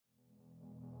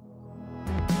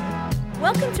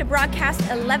Welcome to broadcast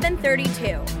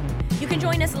 1132. You can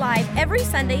join us live every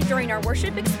Sunday during our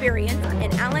worship experience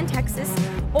in Allen, Texas,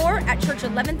 or at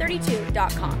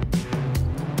church1132.com.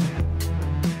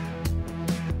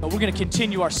 We're going to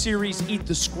continue our series, Eat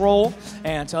the Scroll,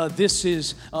 and this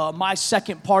is my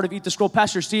second part of Eat the Scroll.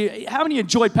 Pastor Steve, how many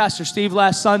enjoyed Pastor Steve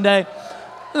last Sunday?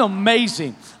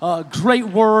 Amazing. Great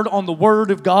word on the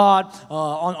Word of God,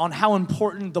 on how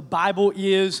important the Bible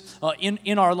is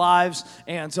in our lives.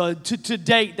 And to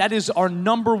date, that is our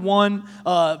number one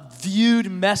viewed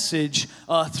message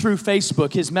through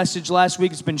Facebook. His message last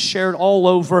week has been shared all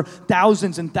over,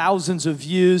 thousands and thousands of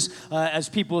views as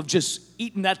people have just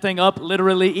eaten that thing up,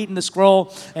 literally eaten the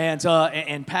scroll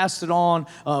and passed it on,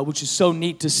 which is so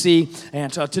neat to see.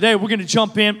 And today we're going to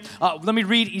jump in. Let me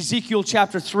read Ezekiel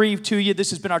chapter 3 to you.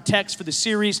 This has been our text for the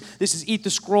series. This is Eat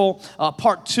the Scroll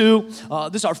part 2.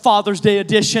 This is our Father's Day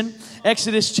edition.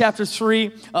 Exodus chapter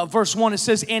 3, verse 1, it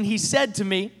says, "And he said to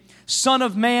me, Son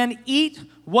of man, eat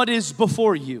what is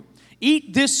before you.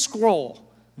 Eat this scroll,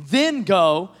 then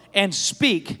go and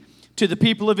speak to the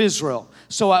people of Israel.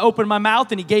 So I opened my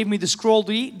mouth, and he gave me the scroll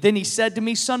to eat. Then he said to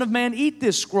me, Son of man, eat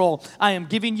this scroll I am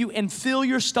giving you, and fill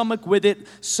your stomach with it.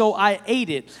 So I ate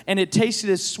it, and it tasted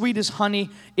as sweet as honey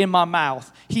in my mouth.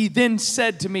 He then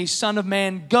said to me, Son of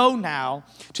man, go now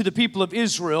to the people of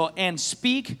Israel, and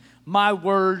speak my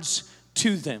words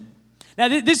to them." Now,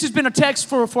 this has been a text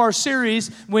for our series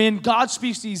when God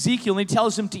speaks to Ezekiel and he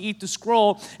tells him to eat the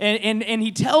scroll, and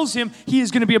he tells him he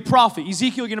is going to be a prophet.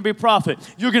 Ezekiel, you're going to be a prophet.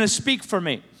 You're going to speak for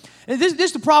me. And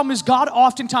this the problem is God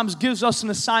oftentimes gives us an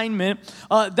assignment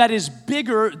that is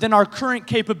bigger than our current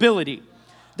capability.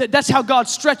 That's how God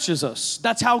stretches us.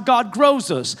 That's how God grows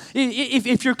us.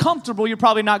 If you're comfortable, you're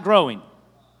probably not growing.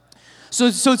 So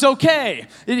it's okay.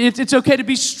 It's okay to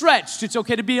be stretched. It's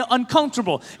okay to be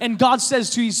uncomfortable. And God says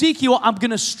to Ezekiel, I'm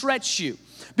going to stretch you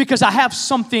because I have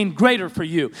something greater for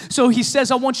you. So he says,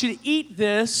 I want you to eat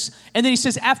this. And then he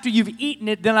says, after you've eaten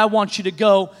it, then I want you to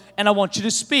go and I want you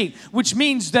to speak. Which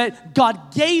means that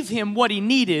God gave him what he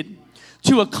needed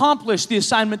to accomplish the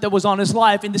assignment that was on his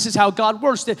life. And this is how God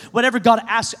works, that whatever God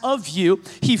asks of you,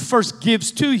 he first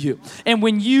gives to you. And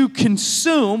when you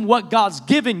consume what God's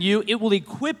given you, it will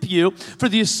equip you for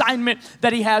the assignment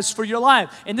that he has for your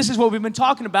life. And this is what we've been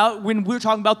talking about when we're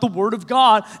talking about the Word of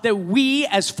God, that we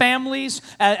as families,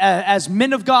 as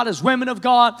men of God, as women of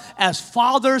God, as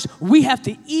fathers, we have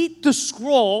to eat the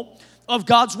scroll of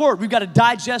God's Word. We've got to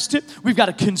digest it. We've got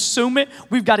to consume it.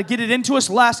 We've got to get it into us.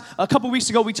 A couple weeks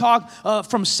ago, we talked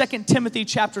from 2 Timothy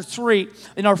chapter 3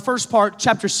 in our first part,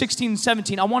 chapter 16 and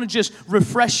 17. I want to just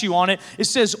refresh you on it. It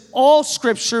says, all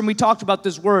Scripture, and we talked about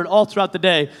this word all throughout the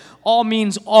day. All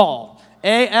means all.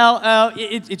 A-L-L,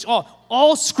 it's all.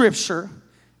 All Scripture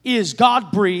is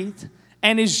God-breathed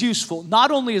and is useful.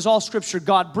 Not only is all Scripture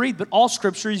God-breathed, but all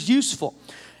Scripture is useful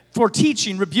for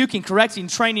teaching, rebuking, correcting,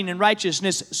 training in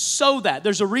righteousness, so that,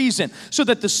 there's a reason, so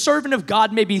that the servant of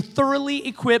God may be thoroughly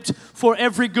equipped for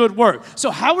every good work.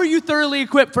 So how are you thoroughly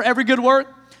equipped for every good work?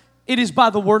 It is by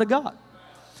the Word of God.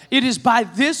 It is by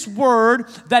this Word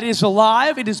that is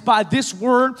alive. It is by this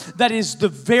Word that is the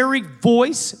very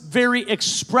voice, very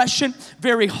expression,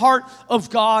 very heart of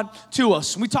God to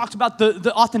us. We talked about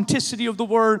the authenticity of the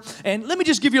Word. And let me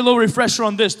just give you a little refresher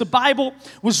on this. The Bible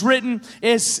was written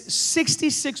as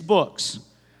 66 books,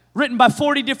 written by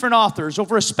 40 different authors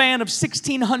over a span of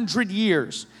 1,600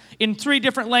 years. In 3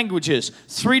 different languages,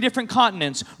 3 different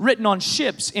continents, written on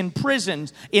ships, in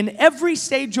prisons, in every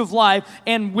stage of life,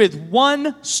 and with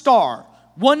one star,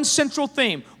 one central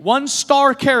theme, one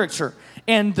star character,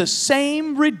 and the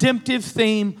same redemptive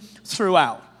theme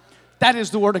throughout. That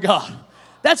is the Word of God.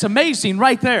 That's amazing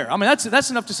right there. I mean, that's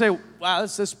enough to say, wow,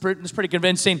 that's pretty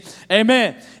convincing.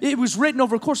 Amen. It was written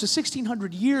over a course of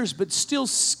 1,600 years, but still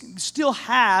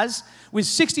has, with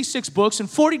 66 books and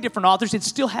 40 different authors, it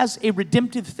still has a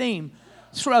redemptive theme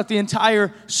throughout the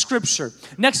entire Scripture.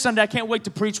 Next Sunday, I can't wait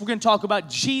to preach. We're going to talk about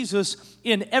Jesus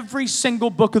in every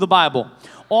single book of the Bible,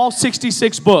 all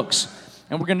 66 books,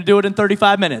 and we're going to do it in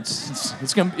 35 minutes.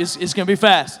 It's going to be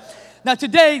fast. Now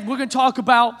today, we're going to talk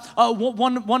about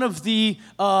one of the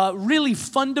really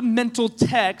fundamental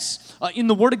texts in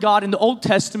the Word of God in the Old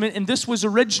Testament, and this was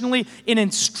originally an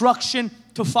instruction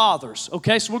to fathers,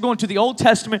 okay? So we're going to the Old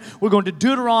Testament. We're going to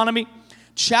Deuteronomy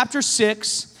chapter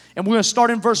 6, and we're going to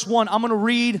start in verse 1. I'm going to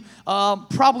read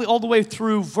probably all the way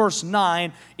through verse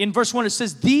 9. In verse 1, it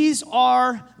says, "These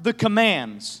are the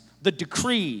commands, the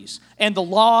decrees, and the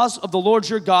laws of the Lord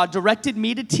your God directed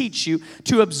me to teach you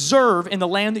to observe in the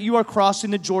land that you are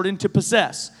crossing the Jordan to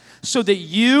possess, so that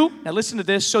you," now listen to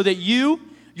this, "so that you,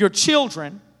 your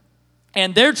children,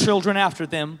 and their children after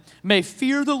them may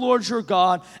fear the Lord your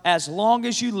God as long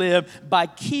as you live, by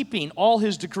keeping all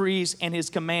his decrees and his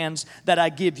commands that I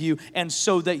give you, and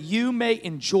so that you may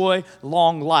enjoy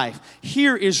long life.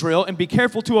 Hear, Israel, and be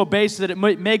careful to obey, so that it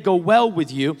may go well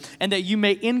with you, and that you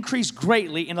may increase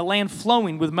greatly in a land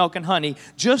flowing with milk and honey,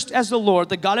 just as the Lord,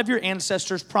 the God of your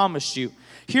ancestors, promised you.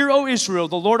 Hear, O Israel,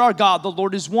 the Lord our God, the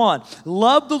Lord is one.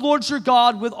 Love the Lord your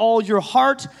God with all your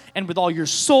heart and with all your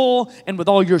soul and with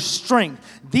all your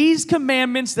strength. These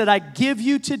commandments that I give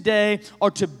you today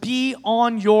are to be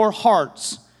on your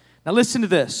hearts. Now listen to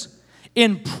this.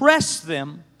 Impress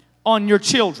them on your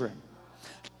children.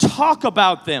 Talk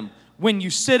about them when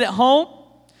you sit at home,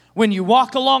 when you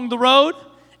walk along the road,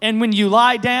 and when you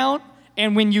lie down,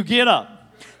 and when you get up.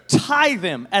 Tie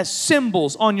them as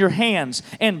symbols on your hands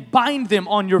and bind them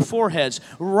on your foreheads.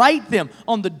 Write them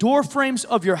on the door frames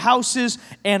of your houses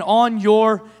and on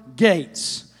your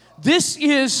gates. This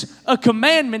is a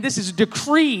commandment, this is a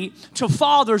decree to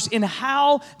fathers in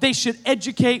how they should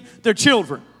educate their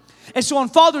children. And so on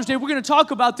Father's Day, we're going to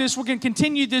talk about this. We're going to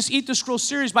continue this Eat the Scroll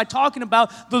series by talking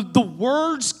about the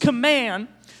word's command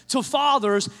to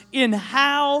fathers in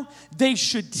how they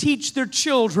should teach their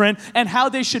children and how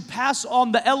they should pass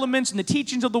on the elements and the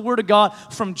teachings of the Word of God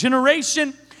from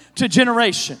generation to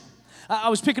generation. I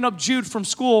was picking up Jude from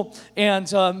school, and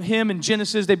him and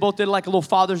Genesis, they both did like a little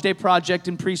Father's Day project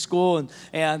in preschool,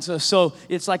 and so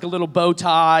it's like a little bow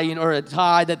tie or a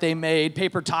tie that they made,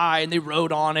 paper tie, and they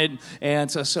wrote on it, and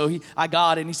so I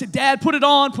got it, and he said, Dad, put it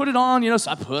on,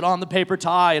 so I put on the paper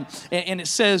tie, and it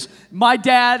says, my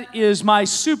dad is my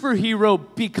superhero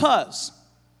because,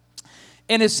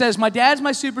 and it says, my dad's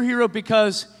my superhero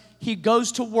because he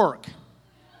goes to work.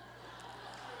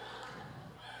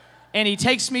 And he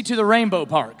takes me to the Rainbow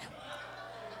Park.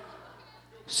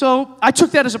 So I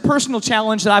took that as a personal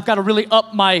challenge that I've got to really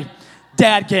up my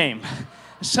dad game.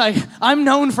 It's like, I'm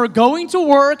known for going to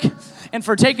work and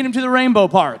for taking him to the Rainbow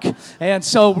Park. And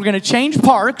so we're going to change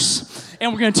parks,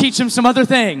 and we're going to teach him some other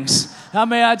things. I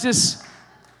mean,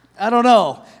 I don't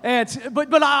know.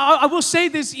 But I will say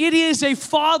this, it is a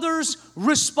father's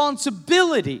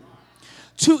responsibility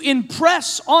to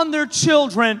impress on their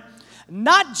children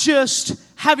not just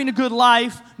having a good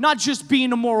life, not just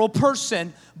being a moral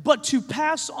person, but to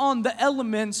pass on the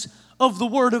elements of the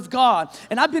Word of God.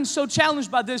 And I've been so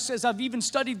challenged by this as I've even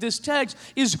studied this text,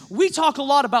 is we talk a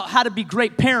lot about how to be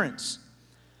great parents.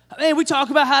 And we talk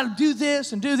about how to do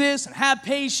this and have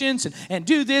patience and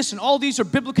do this, and all these are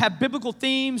have biblical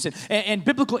themes and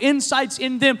biblical insights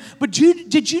in them. But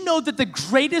did you know that the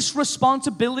greatest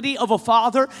responsibility of a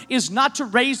father is not to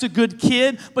raise a good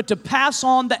kid, but to pass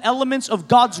on the elements of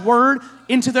God's Word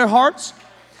into their hearts?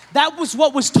 That was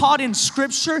what was taught in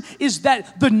Scripture, is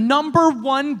that the number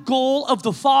one goal of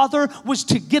the father was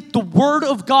to get the Word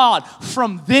of God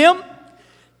from them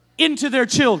into their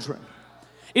children.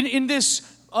 In this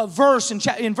verse,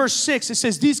 in verse 6, it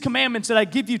says, these commandments that I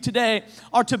give you today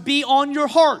are to be on your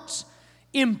hearts.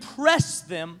 Impress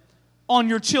them on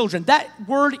your children. That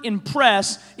word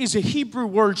impress is a Hebrew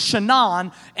word,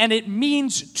 shanan, and it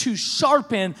means to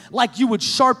sharpen like you would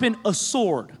sharpen a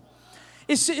sword.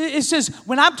 It says,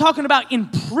 when I'm talking about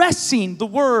impressing the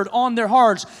word on their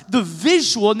hearts, the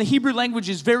visual in the Hebrew language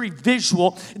is very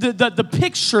visual. The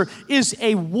picture is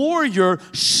a warrior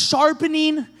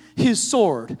sharpening his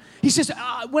sword. He says,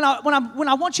 when I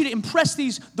want you to impress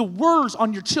the words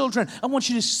on your children, I want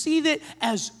you to see it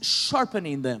as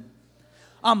sharpening them.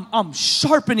 I'm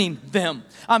sharpening them.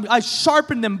 I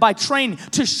sharpen them by training.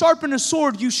 To sharpen a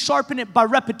sword, you sharpen it by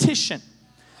repetition.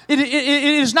 It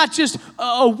is not just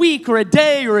a week or a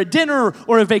day or a dinner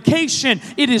or a vacation.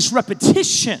 It is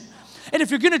repetition. And if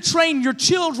you're going to train your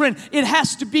children, it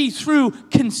has to be through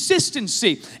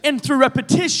consistency and through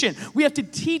repetition. We have to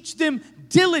teach them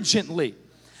diligently.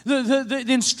 The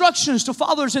instructions to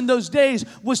fathers in those days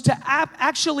was to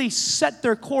actually set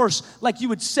their course like you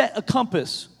would set a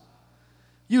compass.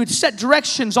 You would set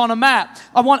directions on a map.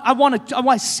 I want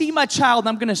to see my child, and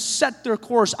I'm going to set their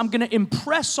course. I'm going to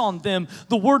impress on them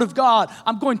the Word of God.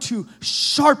 I'm going to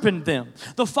sharpen them.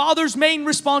 The father's main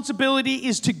responsibility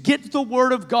is to get the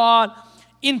Word of God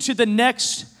into the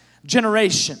next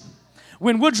generation.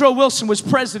 When Woodrow Wilson was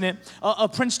president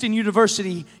of Princeton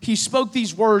University, he spoke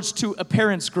these words to a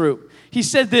parents group. He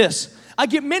said this, I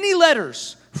get many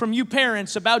letters from you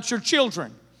parents about your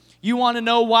children. You want to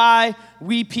know why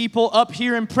we people up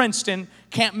here in Princeton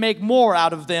can't make more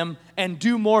out of them and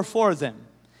do more for them.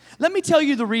 Let me tell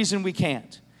you the reason we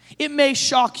can't. It may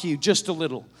shock you just a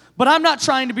little, but I'm not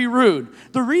trying to be rude.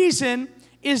 The reason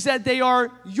is that they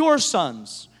are your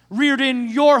sons, reared in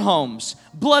your homes,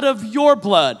 blood of your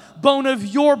blood, bone of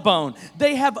your bone.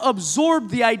 They have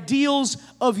absorbed the ideals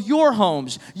of your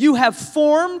homes. You have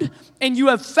formed and you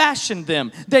have fashioned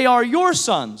them. They are your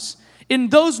sons. In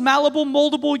those malleable,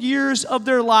 moldable years of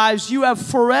their lives, you have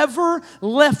forever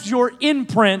left your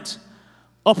imprint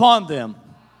upon them.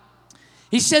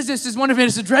 He says this as one of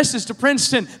his addresses to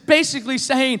Princeton, basically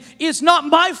saying, it's not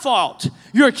my fault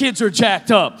your kids are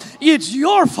jacked up. It's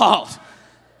your fault.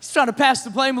 He's trying to pass the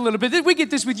blame a little bit. We get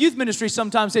this with youth ministry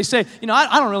sometimes. They say,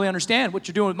 I don't really understand what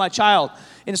you're doing with my child.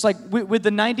 And it's like, with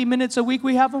the 90 minutes a week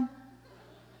we have them,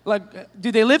 like,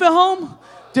 do they live at home?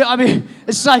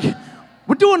 It's like,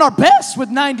 we're doing our best with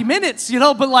 90 minutes,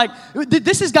 but like,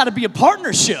 this has got to be a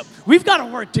partnership. We've got to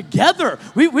work together.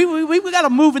 We got to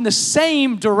move in the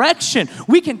same direction.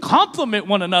 We can complement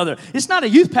one another. It's not a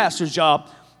youth pastor's job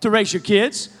to raise your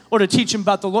kids or to teach them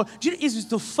about the Lord. It is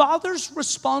the father's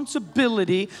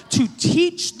responsibility to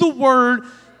teach the word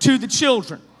to the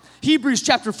children. Hebrews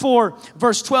chapter 4,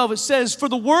 verse 12, it says, for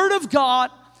the word of God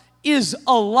is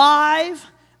alive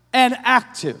and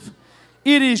active.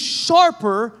 It is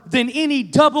sharper than any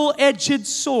double-edged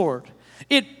sword.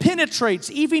 It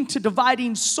penetrates even to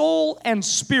dividing soul and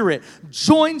spirit,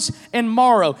 joints and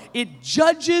marrow. It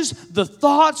judges the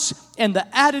thoughts and the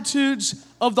attitudes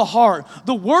of the heart.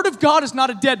 The Word of God is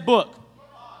not a dead book.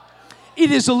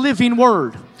 It is a living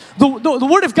Word. The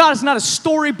Word of God is not a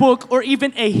storybook or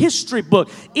even a history book.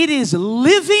 It is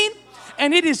living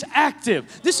and it is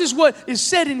active. This is what is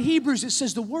said in Hebrews. It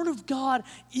says the Word of God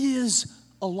is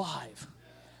alive.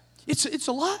 It's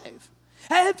alive.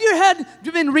 Have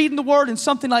you been reading the Word and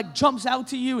something like jumps out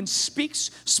to you and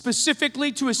speaks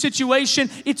specifically to a situation?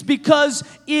 It's because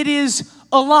it is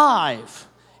alive.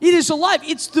 It is alive.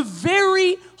 It's the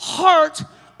very heart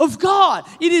of God.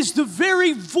 It is the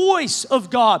very voice of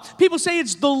God. People say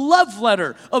it's the love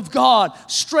letter of God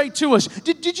straight to us.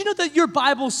 Did you know that your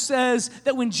Bible says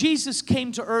that when Jesus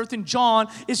came to earth in John,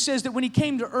 it says that when he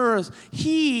came to earth,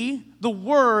 he, the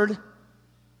Word,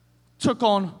 took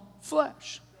on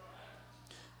flesh.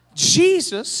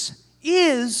 Jesus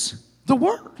is the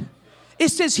Word. It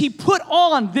says he put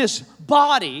on this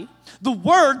body, the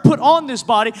Word put on this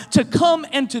body to come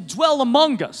and to dwell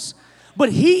among us.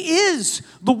 But he is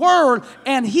the Word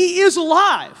and he is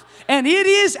alive and it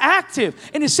is active.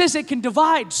 And it says it can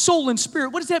divide soul and spirit.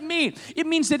 What does that mean? It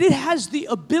means that it has the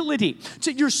ability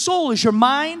to, your soul is your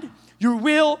mind, your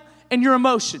will, and your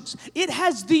emotions. It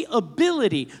has the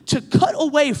ability to cut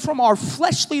away from our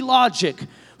fleshly logic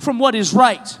from what is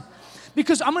right.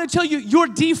 Because I'm going to tell you, your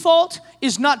default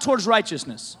is not towards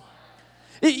righteousness.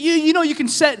 You can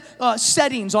set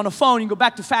settings on a phone. You can go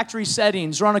back to factory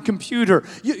settings or on a computer.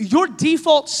 Your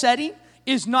default setting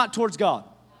is not towards God.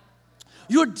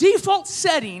 Your default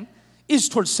setting is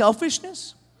towards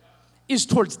selfishness, is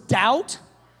towards doubt.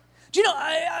 Do you know,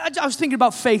 I was thinking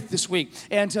about faith this week,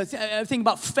 and thinking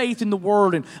about faith in the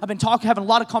Word, and I've been having a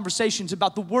lot of conversations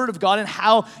about the Word of God and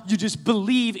how you just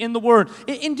believe in the Word.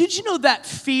 And did you know that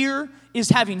fear is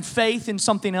having faith in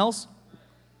something else?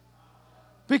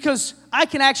 Because I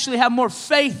can actually have more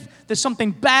faith that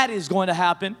something bad is going to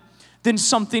happen than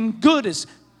something good is.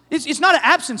 It's not an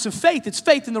absence of faith, it's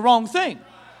faith in the wrong thing.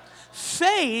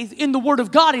 Faith in the Word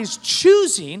of God is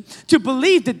choosing to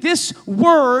believe that this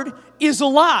Word is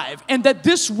alive and that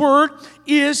this Word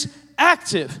is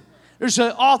active. There's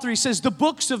an author, he says, the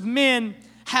books of men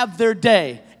have their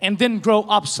day and then grow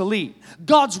obsolete.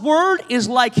 God's Word is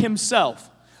like himself,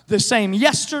 the same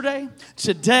yesterday,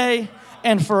 today,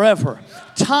 and forever.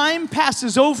 Time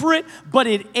passes over it, but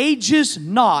it ages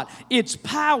not. Its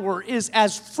power is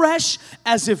as fresh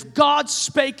as if God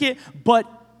spake it but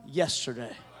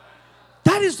yesterday.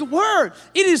 That is the Word.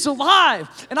 It is alive.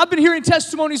 And I've been hearing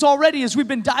testimonies already as we've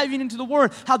been diving into the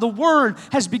Word, how the Word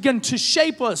has begun to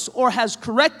shape us or has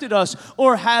corrected us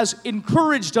or has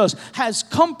encouraged us, has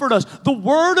comforted us. The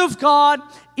Word of God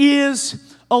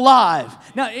is alive.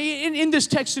 Now, in this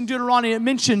text in Deuteronomy, it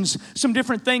mentions some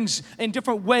different things in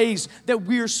different ways that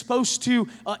we are supposed to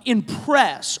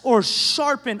impress or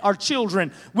sharpen our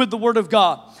children with the Word of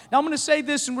God. Now, I'm going to say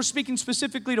this, and we're speaking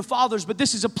specifically to fathers, but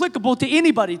this is applicable to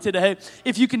anybody today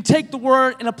if you can take the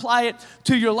Word and apply it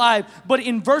to your life. But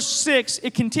in verse 6,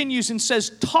 it continues and says,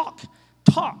 talk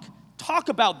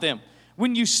about them.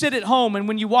 When you sit at home and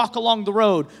when you walk along the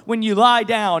road, when you lie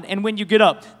down and when you get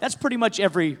up. That's pretty much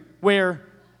everywhere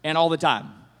and all the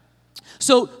time.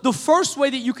 So the first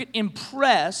way that you can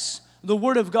impress the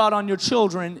Word of God on your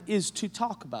children is to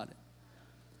talk about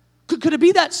it. Could it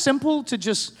be that simple to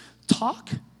just talk?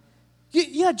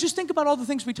 Yeah, just think about all the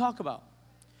things we talk about.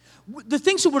 The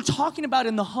things that we're talking about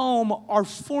in the home are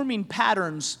forming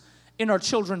patterns in our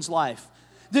children's life.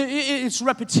 It's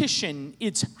repetition,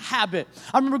 it's habit.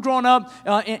 I remember growing up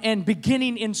and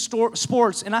beginning in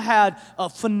sports, and I had a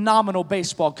phenomenal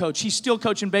baseball coach. He's still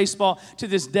coaching baseball to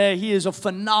this day. He is a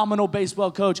phenomenal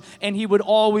baseball coach, and he would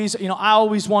always, I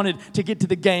always wanted to get to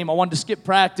the game. I wanted to skip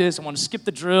practice. I wanted to skip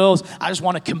the drills. I just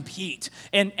want to compete.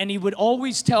 And he would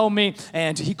always tell me,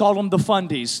 and he called them the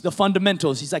fundies, the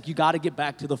fundamentals. He's like, you got to get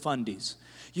back to the fundies.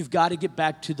 You've got to get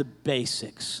back to the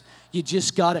basics. You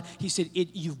just got to, he said,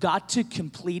 you've got to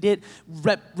complete it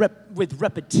with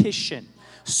repetition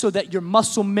so that your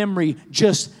muscle memory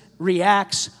just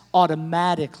reacts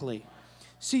automatically.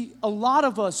 See, a lot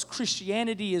of us,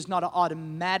 Christianity is not an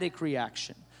automatic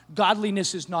reaction.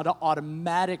 Godliness is not an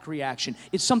automatic reaction.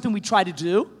 It's something we try to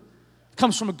do. It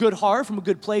comes from a good heart, from a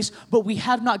good place, but we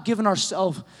have not given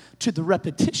ourselves to the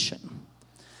repetition.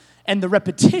 And the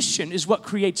repetition is what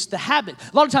creates the habit.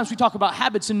 A lot of times we talk about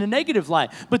habits in a negative light,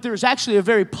 but there's actually a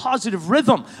very positive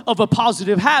rhythm of a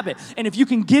positive habit. And if you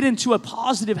can get into a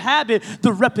positive habit,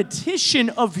 the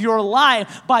repetition of your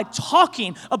life by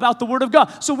talking about the Word of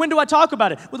God. So when do I talk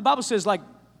about it? Well, the Bible says,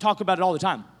 talk about it all the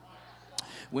time.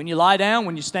 When you lie down,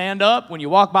 when you stand up, when you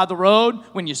walk by the road,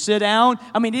 when you sit down.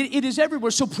 I mean, it is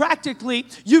everywhere. So practically,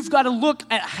 you've got to look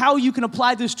at how you can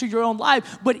apply this to your own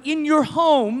life. But in your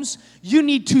homes, you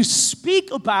need to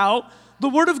speak about the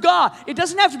Word of God. It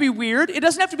doesn't have to be weird. It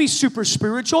doesn't have to be super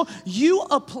spiritual. You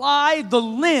apply the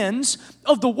lens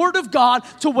of the Word of God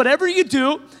to whatever you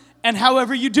do and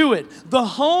however you do it. The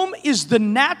home is the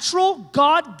natural,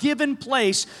 God-given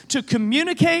place to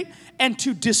communicate and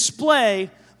to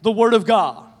display the Word of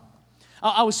God.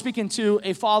 I was speaking to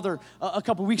a father a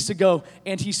couple weeks ago,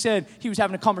 and he said he was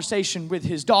having a conversation with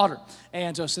his daughter.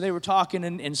 And so they were talking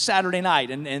in Saturday night,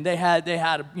 and they had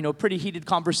a pretty heated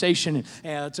conversation.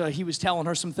 And he was telling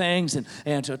her some things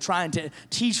and trying to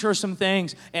teach her some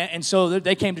things. And so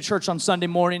they came to church on Sunday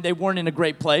morning. They weren't in a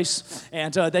great place.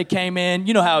 And they came in.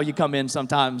 You know how you come in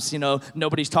sometimes.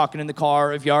 Nobody's talking in the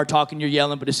car. If you are talking, you're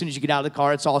yelling. But as soon as you get out of the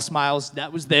car, it's all smiles.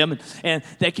 That was them. And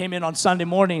they came in on Sunday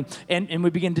morning, and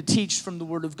we began to teach from the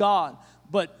Word of God.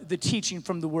 But the teaching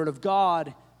from the Word of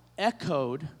God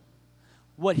echoed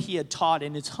what he had taught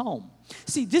in his home.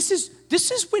 See, this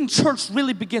is when church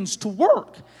really begins to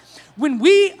work. When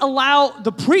we allow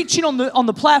the preaching on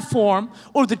the platform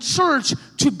or the church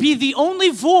to be the only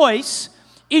voice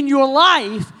in your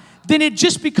life, then it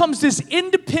just becomes this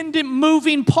independent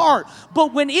moving part.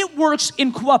 But when it works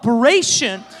in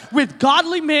cooperation with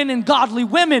godly men and godly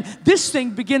women, this thing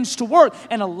begins to work.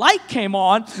 And a light came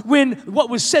on when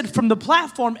what was said from the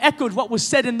platform echoed what was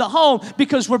said in the home,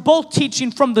 because we're both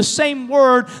teaching from the same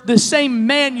word, the same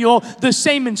manual, the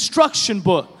same instruction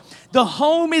book. The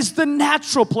home is the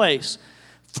natural place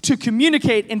to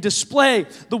communicate and display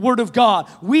the Word of God.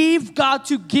 We've got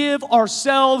to give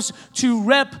ourselves to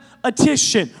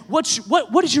repetition. What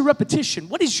is your repetition?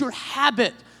 What does your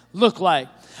habit look like?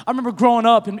 I remember growing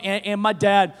up, and my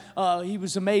dad, he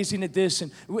was amazing at this,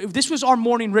 and this was our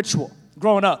morning ritual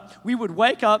growing up. We would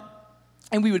wake up,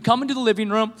 and we would come into the living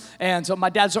room, and so my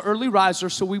dad's an early riser,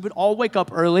 so we would all wake up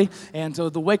early, and so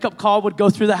the wake-up call would go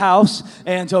through the house,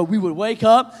 and so we would wake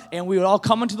up, and we would all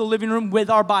come into the living room with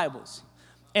our Bibles.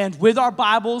 And with our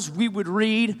Bibles, we would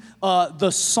read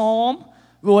the Psalm,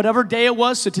 whatever day it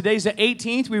was. So today's the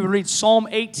 18th. We would read Psalm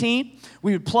 18.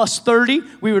 We would plus 30.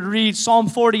 We would read Psalm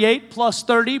 48, plus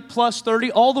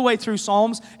 30, all the way through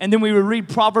Psalms. And then we would read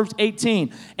Proverbs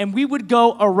 18. And we would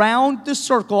go around the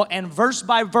circle and verse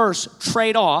by verse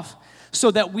trade off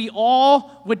so that we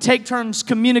all would take turns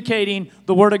communicating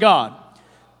the Word of God.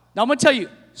 Now I'm going to tell you,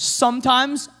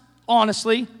 sometimes,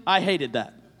 honestly, I hated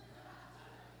that.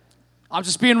 I'm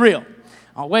just being real.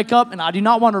 I'll wake up and I do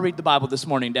not want to read the Bible this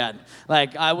morning, Dad.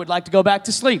 I would like to go back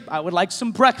to sleep. I would like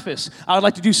some breakfast. I would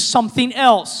like to do something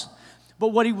else. But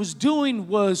what he was doing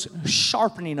was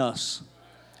sharpening us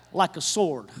like a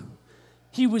sword.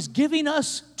 He was giving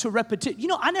us to repetition.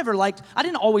 I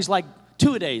didn't always like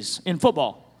two-a-days in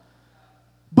football.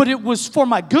 But it was for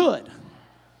my good.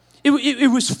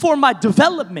 It was for my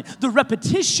development. The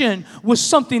repetition was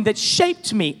something that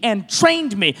shaped me and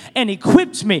trained me and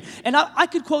equipped me. And I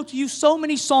could quote to you so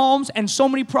many Psalms and so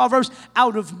many Proverbs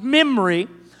out of memory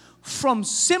from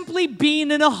simply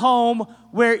being in a home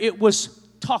where it was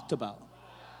talked about.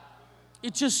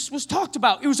 It just was talked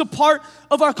about. It was a part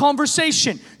of our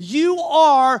conversation. You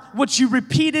are what you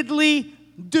repeatedly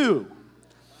do.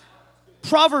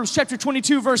 Proverbs chapter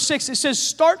 22, verse 6, it says,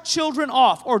 start children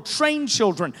off or train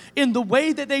children in the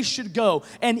way that they should go.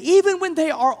 And even when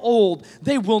they are old,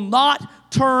 they will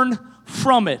not turn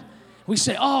from it. We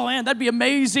say, oh man, that'd be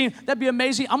amazing. That'd be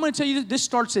amazing. I'm going to tell you that this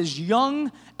starts as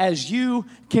young as you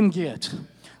can get.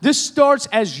 This starts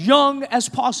as young as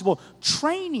possible,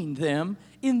 training them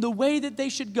in the way that they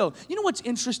should go. You know what's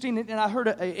interesting? And I heard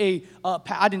I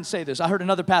didn't say this. I heard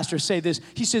another pastor say this.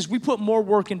 He says, we put more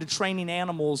work into training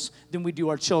animals than we do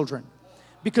our children,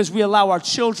 because we allow our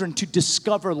children to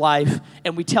discover life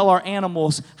and we tell our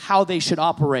animals how they should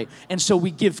operate. And so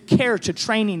we give care to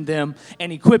training them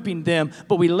and equipping them,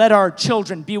 but we let our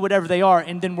children be whatever they are,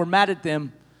 and then we're mad at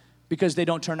them because they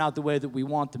don't turn out the way that we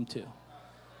want them to.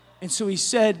 And so he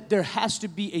said there has to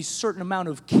be a certain amount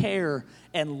of care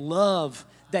and love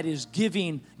that is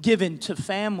given to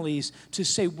families to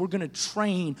say, we're going to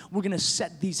train, we're going to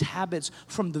set these habits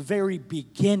from the very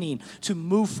beginning to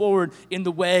move forward in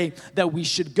the way that we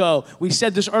should go. We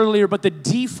said this earlier, but the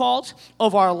default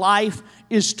of our life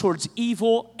is towards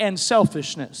evil and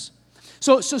selfishness.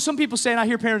 So some people say, and I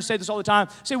hear parents say this all the time,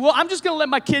 say, well, I'm just going to let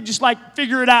my kid just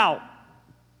figure it out.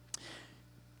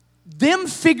 Them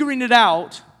figuring it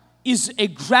out is a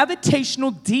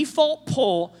gravitational default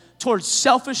pull towards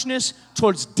selfishness,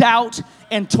 towards doubt,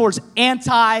 and towards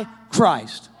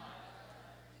anti-Christ.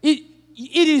 It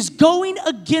is going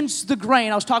against the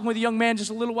grain. I was talking with a young man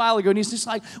just a little while ago, and he's just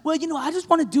like, well, I just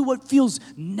want to do what feels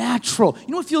natural. You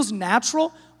know what feels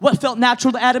natural? What felt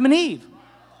natural to Adam and Eve.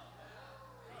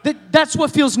 That's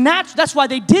what feels natural. That's why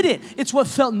they did it. It's what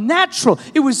felt natural.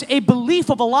 It was a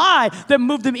belief of a lie that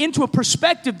moved them into a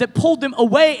perspective that pulled them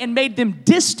away and made them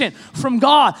distant from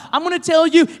God. I'm going to tell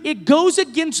you, it goes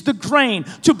against the grain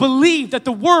to believe that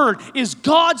the Word is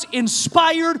God's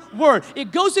inspired Word.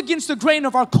 It goes against the grain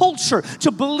of our culture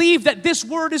to believe that this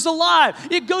Word is alive.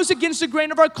 It goes against the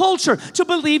grain of our culture to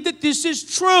believe that this is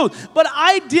truth. But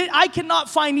I cannot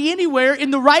find anywhere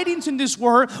in the writings in this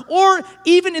Word, or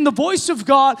even in the voice of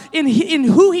God, in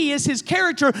who He is, His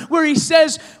character, where He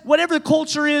says, whatever the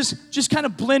culture is, just kind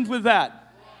of blend with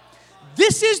that.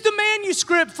 This is the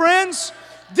manuscript, friends.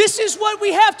 This is what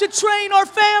we have to train our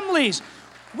families.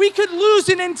 We could lose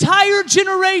an entire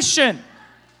generation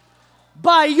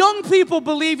by young people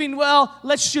believing, well,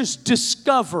 let's just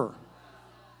discover.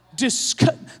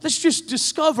 Let's just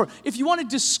discover. If you want to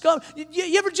discover,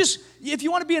 if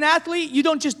you want to be an athlete, you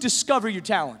don't just discover your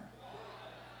talent.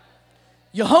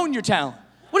 You hone your talent.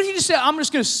 What if you just say, I'm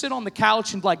just going to sit on the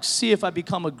couch and see if I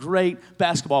become a great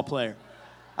basketball player?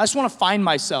 I just want to find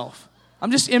myself.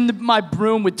 I'm just in my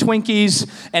room with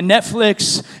Twinkies and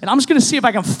Netflix, and I'm just going to see if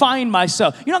I can find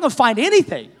myself. You're not going to find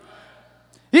anything.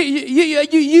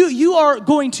 You are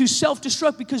going to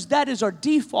self-destruct, because that is our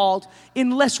default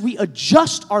unless we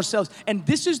adjust ourselves. And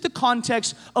this is the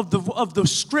context of the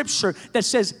scripture that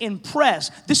says impress.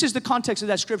 This is the context of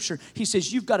that scripture. He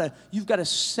says you've got to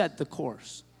set the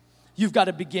course. You've got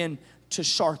to begin to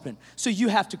sharpen. So you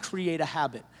have to create a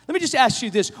habit. Let me just ask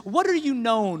you this. What are you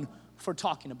known for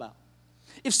talking about?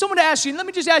 If someone asks you, let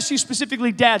me just ask you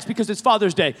specifically dads, because it's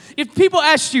Father's Day. If people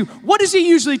ask you, what does he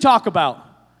usually talk about?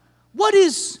 What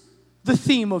is the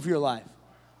theme of your life?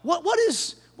 What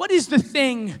is the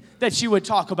thing that you would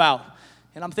talk about?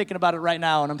 And I'm thinking about it right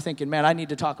now, and I'm thinking, man, I need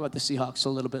to talk about the Seahawks a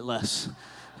little bit less,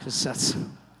 because that's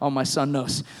all my son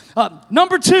knows.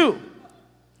 Number 2,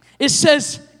 it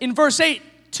says in verse 8,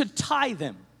 to tie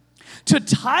them. To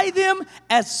tie them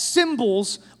as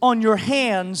symbols on your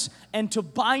hands and to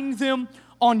bind them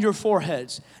on your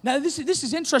foreheads. Now, this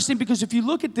is interesting, because if you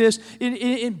look at this,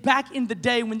 back in the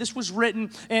day when this was written,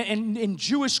 and in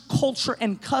Jewish culture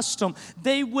and custom,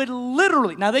 they would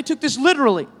literally, now they took this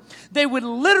literally, they would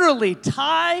literally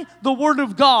tie the Word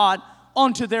of God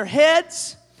onto their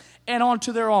heads and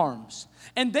onto their arms.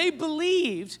 And they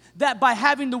believed that by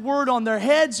having the Word on their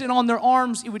heads and on their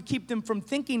arms, it would keep them from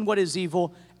thinking what is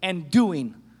evil and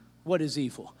doing what is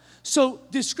evil. So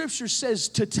the scripture says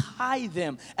to tie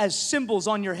them as symbols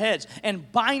on your heads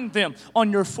and bind them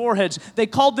on your foreheads. They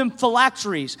called them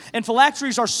phylacteries. And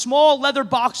phylacteries are small leather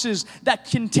boxes that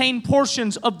contain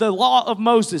portions of the law of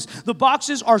Moses. The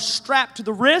boxes are strapped to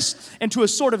the wrist and to a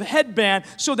sort of headband,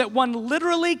 so that one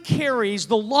literally carries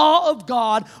the law of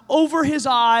God over his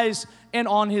eyes and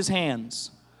on his hands.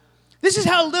 This is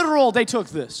how literal they took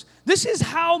this. This is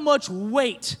how much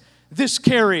weight this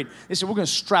carried. They said, we're going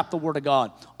to strap the Word of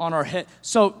God on our head.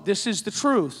 So this is the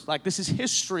truth. This is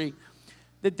history,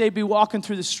 that they'd be walking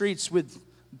through the streets with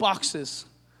boxes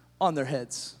on their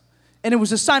heads. And it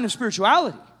was a sign of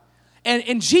spirituality.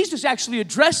 And Jesus actually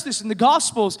addressed this in the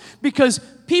Gospels, because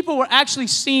people were actually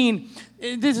seeing,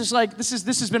 this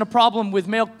has been a problem with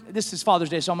male, this is Father's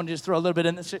Day, so I'm going to just throw a little bit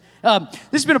in this. This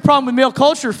has been a problem with male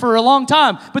culture for a long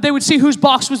time, but they would see whose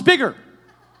box was bigger.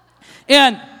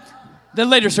 And the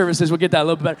later services will get that a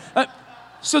little bit better.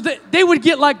 So they would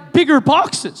get bigger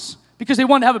boxes because they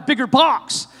wanted to have a bigger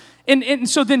box. And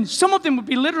so then some of them would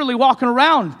be literally walking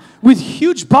around with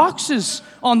huge boxes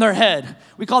on their head.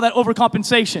 We call that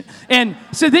overcompensation. And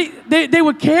so they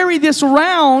would carry this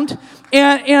around,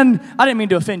 and I didn't mean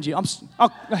to offend you. I'm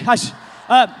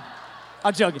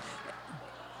joking.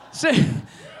 So,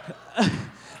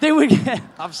 they would,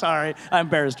 I'm sorry, I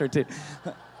embarrassed her too.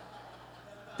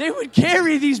 They would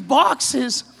carry these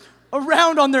boxes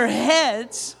around on their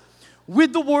heads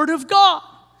with the Word of God.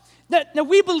 Now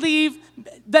we believe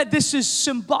that this is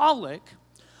symbolic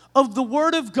of the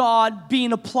Word of God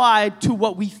being applied to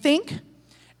what we think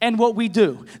and what we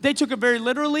do. They took it very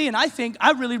literally, and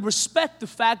I really respect the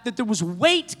fact that there was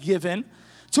weight given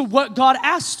to what God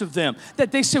asked of them.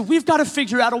 That they said, we've got to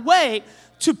figure out a way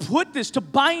to put this, to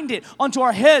bind it onto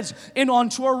our heads and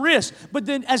onto our wrists. But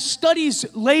then as studies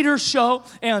later show,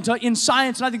 and in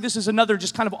science, and I think this is another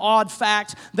just kind of odd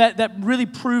fact that really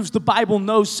proves the Bible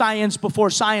knows science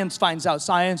before science finds out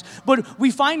science, but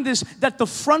we find this, that the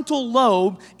frontal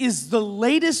lobe is the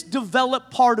latest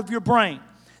developed part of your brain.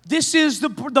 This is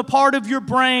the part of your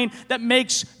brain that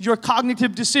makes your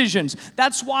cognitive decisions.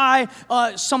 That's why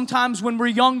sometimes when we're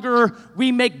younger,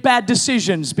 we make bad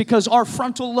decisions because our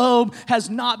frontal lobe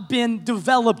has not been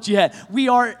developed yet.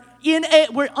 We're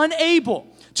unable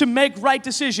to make right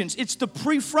decisions. It's the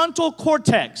prefrontal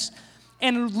cortex.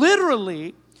 And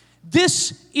literally,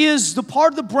 this is the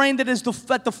part of the brain that is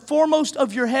at the foremost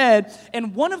of your head.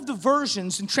 And one of the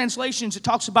versions and translations, it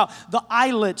talks about the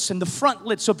eyelets and the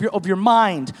frontlets of your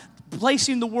mind,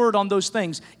 placing the word on those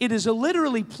things. It is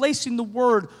literally placing the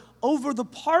word over the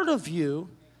part of you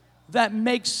that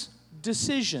makes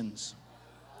decisions.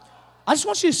 I just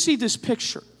want you to see this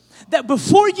picture. That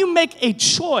before you make a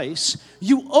choice,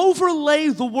 you overlay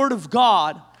the Word of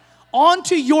God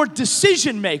onto your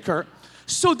decision maker,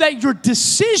 so that your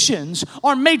decisions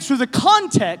are made through the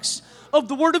context of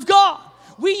the Word of God.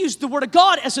 We use the Word of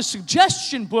God as a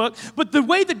suggestion book, but the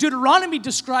way that Deuteronomy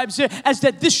describes it as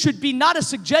that this should be not a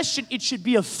suggestion, it should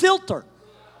be a filter.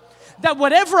 That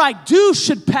whatever I do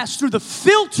should pass through the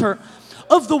filter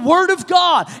of the Word of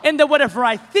God, and that whatever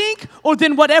I think or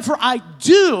then whatever I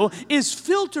do is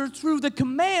filtered through the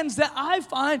commands that I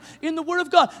find in the Word of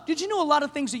God. Did you know a lot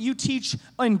of things that you teach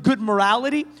in good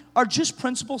morality are just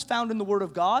principles found in the Word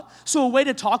of God? So a way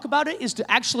to talk about it is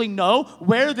to actually know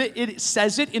where it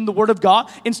says it in the Word of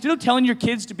God. Instead of telling your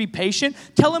kids to be patient,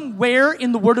 tell them where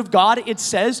in the Word of God it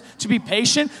says to be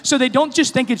patient, so they don't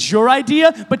just think it's your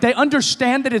idea, but they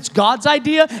understand that it's God's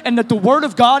idea and that the Word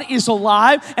of God is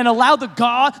alive, and allow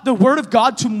the Word of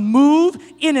God to move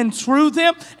in and through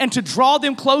them and to draw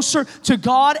them closer to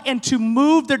God and to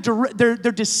move their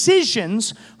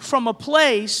decisions from a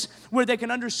place where they can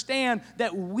understand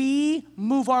that we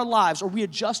move our lives, or we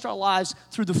adjust our lives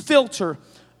through the filter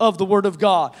of the Word of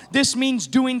God. This means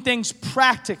doing things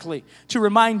practically to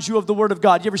remind you of the Word of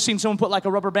God. You ever seen someone put like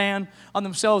a rubber band on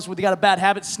themselves where they got a bad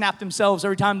habit, snap themselves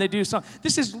every time they do something?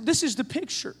 This is the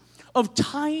picture of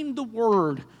tying the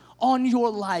Word on your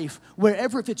life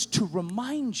wherever, if it's to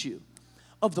remind you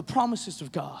of the promises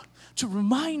of God, to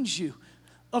remind you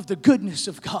of the goodness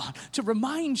of God, to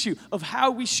remind you of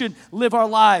how we should live our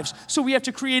lives. So we have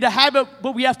to create a habit,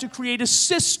 but we have to create a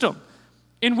system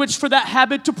in which for that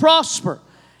habit to prosper.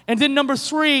 And then number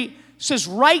 3 says,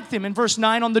 write them in verse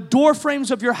 9 on the door frames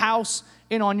of your house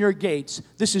and on your gates.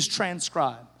 This is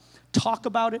transcribe. Talk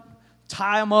about it,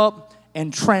 tie them up,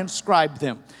 and transcribe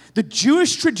them. The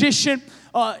Jewish tradition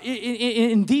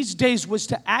in these days was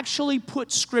to actually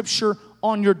put Scripture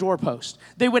on your doorpost.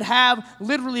 They would have,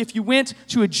 literally, if you went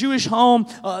to a Jewish home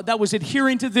that was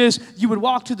adhering to this, you would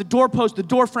walk to the doorpost, the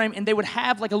door frame, and they would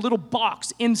have like a little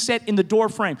box inset in the door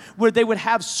frame where they would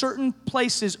have certain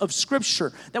places of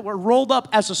Scripture that were rolled up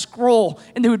as a scroll,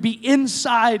 and they would be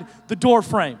inside the door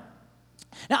frame.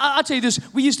 Now, I'll tell you this,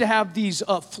 we used to have these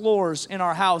floors in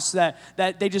our house that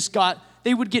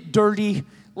they would get dirty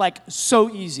like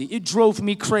so easy. It drove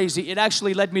me crazy. It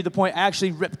actually led me to the point I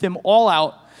actually ripped them all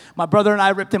out. My brother and I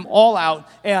ripped them all out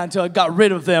and got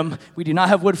rid of them. We do not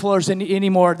have wood floors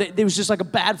anymore. It was just like a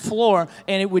bad floor,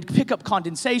 and it would pick up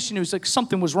condensation. It was like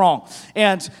something was wrong.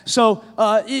 And so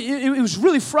it was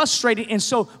really frustrating. And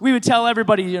so we would tell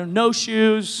everybody, no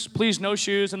shoes, please, no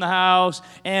shoes in the house.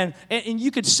 And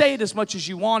you could say it as much as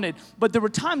you wanted, but there were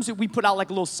times that we put out like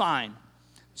a little sign.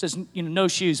 It says, no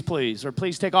shoes, please, or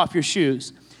please take off your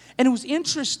shoes. And it was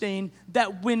interesting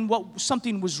that when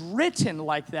something was written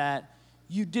like that,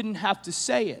 you didn't have to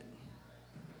say it.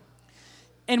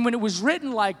 And when it was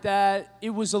written like that,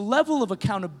 it was a level of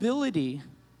accountability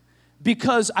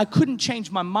because I couldn't change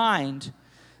my mind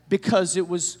because it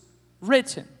was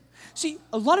written. See,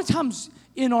 a lot of times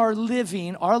in our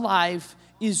living, our life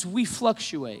is we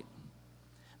fluctuate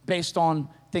based on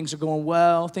things are going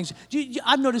well.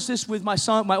 I've noticed this with my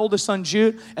son, my oldest son,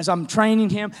 Jude, as I'm training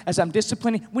him, as I'm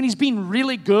disciplining. When he's being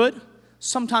really good,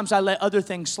 sometimes I let other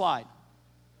things slide.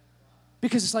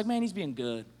 Because it's like, man, he's being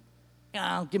good.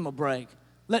 Yeah, I'll give him a break.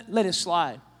 Let it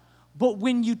slide. But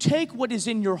when you take what is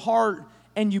in your heart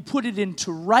and you put it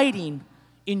into writing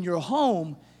in your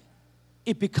home,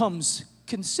 it becomes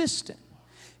consistent.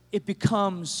 It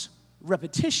becomes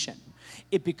repetition.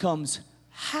 It becomes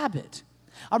habit.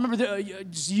 I remember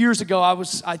years ago,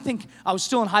 I think I was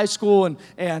still in high school,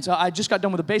 and I just got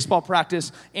done with a baseball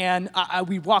practice, and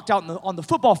we walked out on the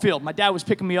football field. My dad was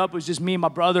picking me up. It was just me and my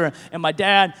brother and my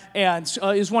dad, and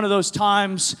it was one of those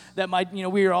times that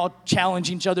we were all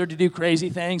challenging each other to do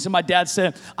crazy things, and my dad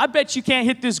said, I bet you can't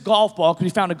hit this golf ball, because we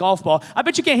found a golf ball. I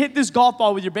bet you can't hit this golf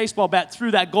ball with your baseball bat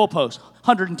through that goalpost,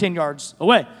 110 yards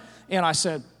away. And I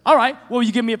said, all right, what will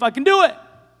you give me if I can do it?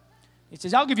 He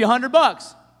says, I'll give you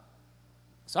 $100.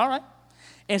 It's all right.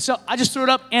 And so I just threw it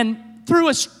up, and through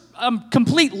a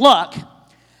complete luck,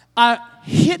 I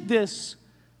hit this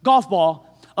golf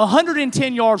ball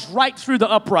 110 yards right through the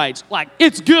uprights. Like,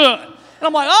 it's good. And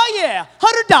I'm like, oh, yeah,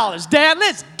 $100, Dad.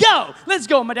 Let's go. Let's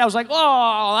go. And my dad was like,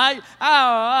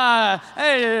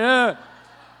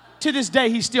 To this day,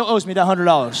 he still owes me that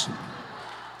 $100.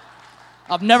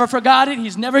 I've never forgot it.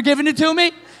 He's never given it to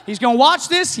me. He's going to watch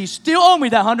this. He still owes me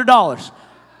that $100.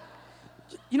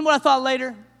 You know what I thought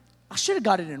later? I should have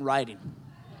got it in writing.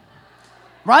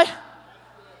 Right?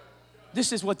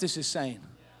 This is what this is saying.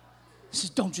 This is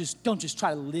don't just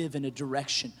try to live in a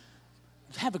direction.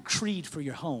 Have a creed for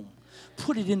your home.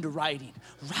 Put it into writing.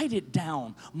 Write it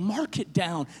down. Mark it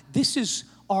down. This is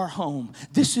our home.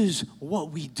 This is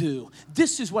what we do.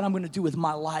 This is what I'm going to do with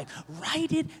my life.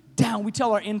 Write it down. We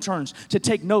tell our interns to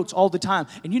take notes all the time.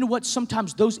 And you know what?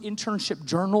 Sometimes those internship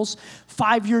journals,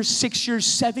 5 years, 6 years,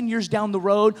 7 years down the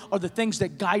road, are the things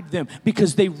that guide them,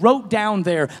 because they wrote down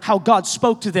there how God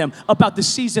spoke to them about the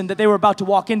season that they were about to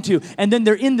walk into. And then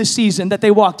they're in the season that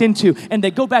they walked into, and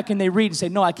they go back and they read and say,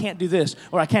 no, I can't do this,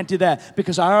 or I can't do that,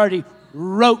 because I already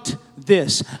wrote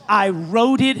this. I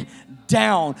wrote it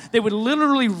down. They would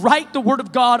literally write the word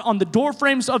of God on the door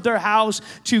frames of their house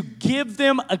to give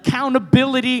them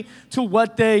accountability to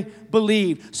what they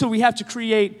believe. So we have to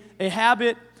create a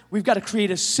habit, we've got to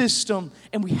create a system,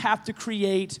 and we have to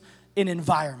create an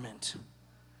environment.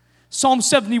 Psalm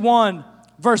 71,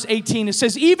 verse 18, it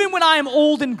says, even when I am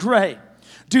old and gray,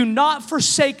 do not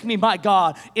forsake me, my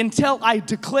God, until I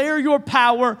declare your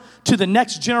power to the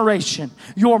next generation,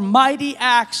 your mighty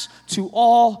acts to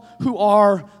all who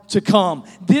are to come.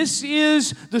 This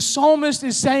is, the psalmist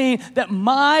is saying that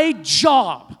my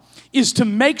job is to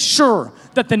make sure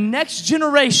that the next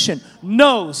generation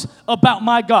knows about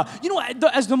my God. You know,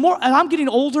 as I'm getting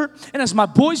older, and as my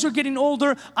boys are getting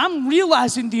older, I'm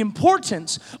realizing the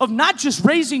importance of not just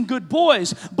raising good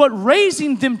boys, but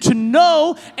raising them to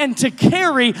know and to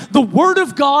carry the Word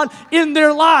of God in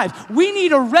their life. We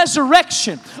need a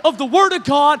resurrection of the Word of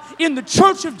God in the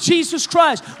Church of Jesus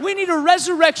Christ. We need a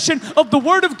resurrection of the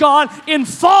Word of God in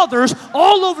fathers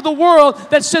all over the world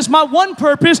that says, my one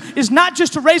purpose is not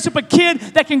just to raise up a kid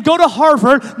that can go to Harvard.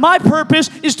 My purpose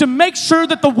is to make sure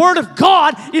that the Word of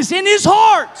God is in his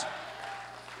heart.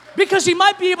 Because he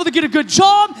might be able to get a good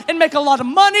job and make a lot of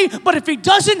money, but if he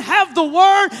doesn't have the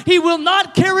Word, he will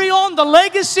not carry on the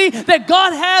legacy that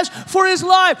God has for his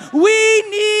life. We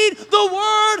need the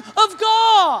Word of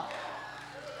God.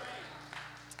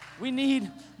 We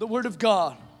need the Word of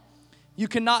God. You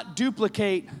cannot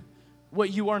duplicate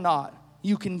what you are not.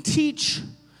 You can teach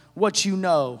what you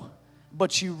know,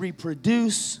 but you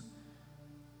reproduce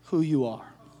who you are.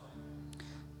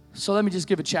 So let me just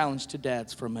give a challenge to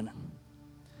dads for a minute.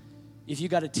 If you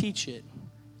got to teach it,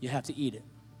 you have to eat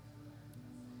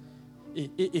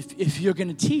it. If you're going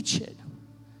to teach it,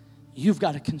 you've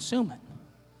got to consume it.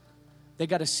 They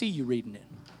got to see you reading it.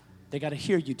 They got to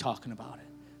hear you talking about it.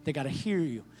 They got to hear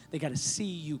you. They got to see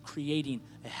you creating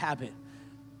a habit.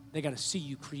 They got to see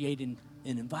you creating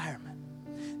an environment.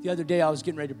 The other day I was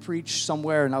getting ready to preach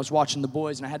somewhere, and I was watching the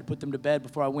boys, and I had to put them to bed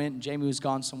before I went, and Jamie was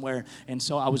gone somewhere, and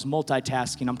so I was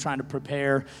multitasking. I'm trying to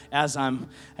prepare as I'm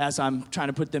trying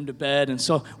to put them to bed, and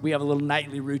so we have a little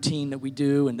nightly routine that we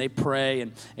do, and they pray,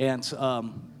 and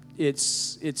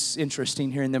it's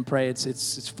interesting hearing them pray.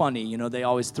 It's funny, you know. They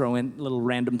always throw in little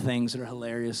random things that are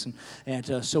hilarious,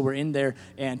 and so we're in there,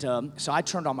 and so I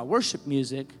turned on my worship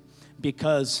music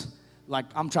because, like,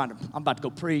 I'm about to go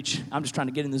preach. I'm just trying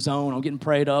to get in the zone. I'm getting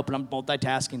prayed up, and I'm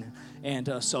multitasking.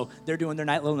 And so they're doing their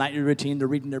little nightly routine. They're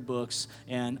reading their books,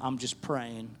 and I'm just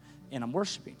praying, and I'm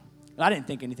worshiping. And I didn't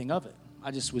think anything of it.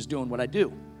 I just was doing what I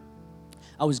do.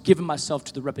 I was giving myself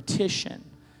to the repetition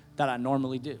that I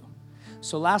normally do.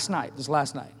 So last night,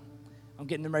 I'm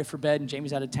getting them ready for bed, and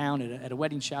Jamie's out of town at a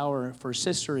wedding shower for her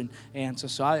sister, and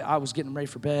so I was getting them ready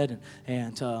for bed,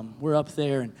 and we're up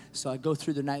there, and so I go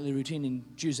through the nightly routine, and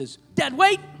Jude says, Dad,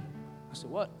 wait! I said,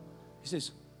 what? He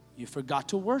says, you forgot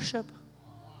to worship.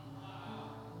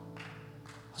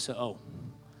 I said, oh.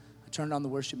 I turned on the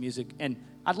worship music, and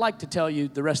I'd like to tell you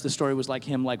the rest of the story was like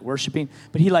him like worshiping,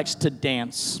 but he likes to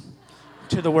dance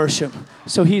to the worship.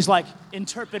 So he's like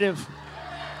interpretive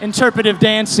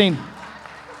dancing.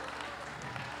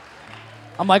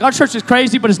 I'm like, our church is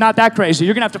crazy, but it's not that crazy.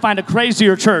 You're going to have to find a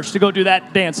crazier church to go do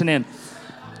that dancing in.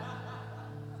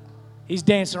 He's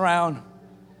dancing around,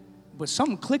 but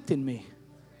something clicked in me.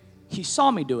 He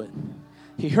saw me do it.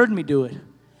 He heard me do it.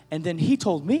 And then he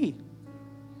told me,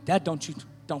 Dad,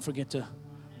 don't forget to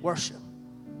worship.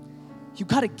 You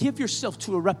got to give yourself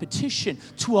to a repetition,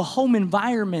 to a home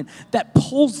environment that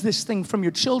pulls this thing from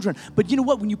your children. But you know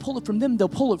what? When you pull it from them, they'll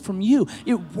pull it from you.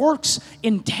 It works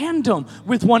in tandem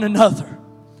with one another.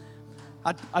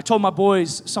 I told my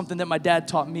boys something that my dad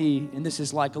taught me, and this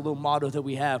is like a little motto that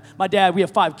we have. We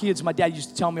have 5 kids. My dad used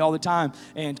to tell me all the time,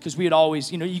 and because we had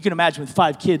always, you can imagine with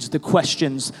 5 kids, the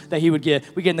questions that he would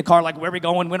get. We get in the car like, where are we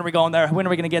going? When are we going there? When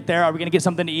are we going to get there? Are we going to get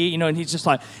something to eat? And he's just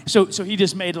like, so he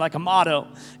just made like a motto,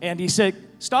 and he said,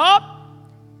 stop.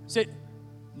 He said,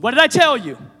 what did I tell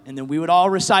you? And then we would all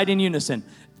recite in unison,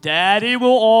 Daddy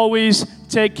will always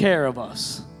take care of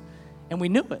us. And we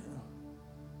knew it.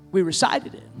 We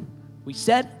recited it. We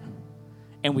said it,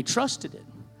 and we trusted it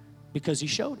because he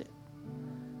showed it.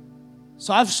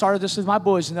 So I've started this with my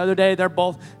boys, and the other day they're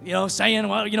both, saying,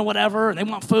 well, whatever, and they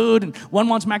want food, and one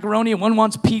wants macaroni, and one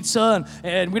wants pizza,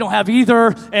 and we don't have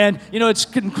either, and, it's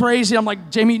getting crazy. I'm like,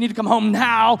 Jamie, you need to come home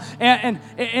now, and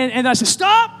I say,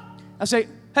 stop. I say,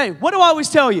 hey, what do I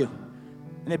always tell you?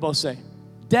 And they both say,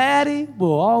 Daddy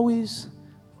will always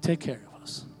take care of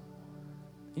us.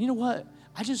 And you know what?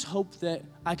 I just hope that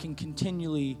I can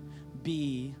continually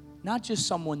be not just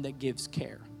someone that gives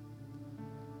care,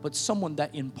 but someone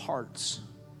that imparts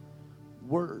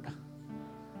word.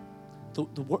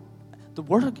 The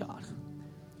word of God.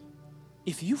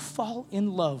 If you fall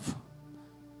in love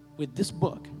with this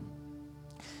book,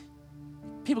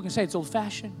 people can say it's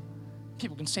old-fashioned.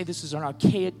 People can say this is an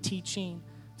archaic teaching.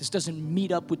 This doesn't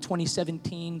meet up with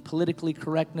 2017 politically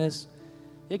correctness.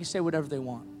 They can say whatever they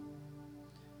want.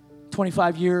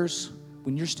 25 years,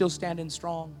 when you're still standing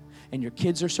strong, and your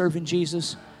kids are serving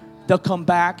Jesus, they'll come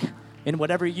back in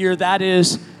whatever year that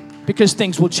is, because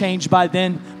things will change by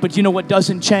then. But you know what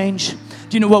doesn't change?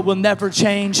 Do you know what will never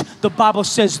change? The Bible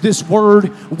says this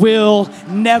word will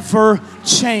never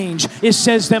change. It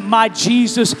says that my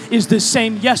Jesus is the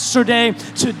same yesterday,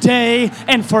 today,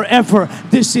 and forever.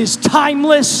 This is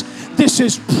timeless. This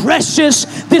is precious.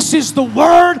 This is the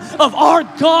word of our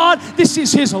God. This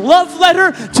is his love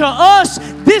letter to us.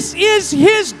 This is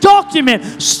his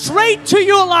document straight to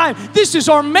your life. This is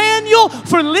our manual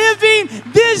for living.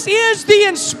 This is the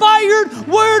inspired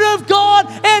word of God,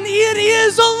 and it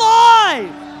is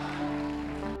alive.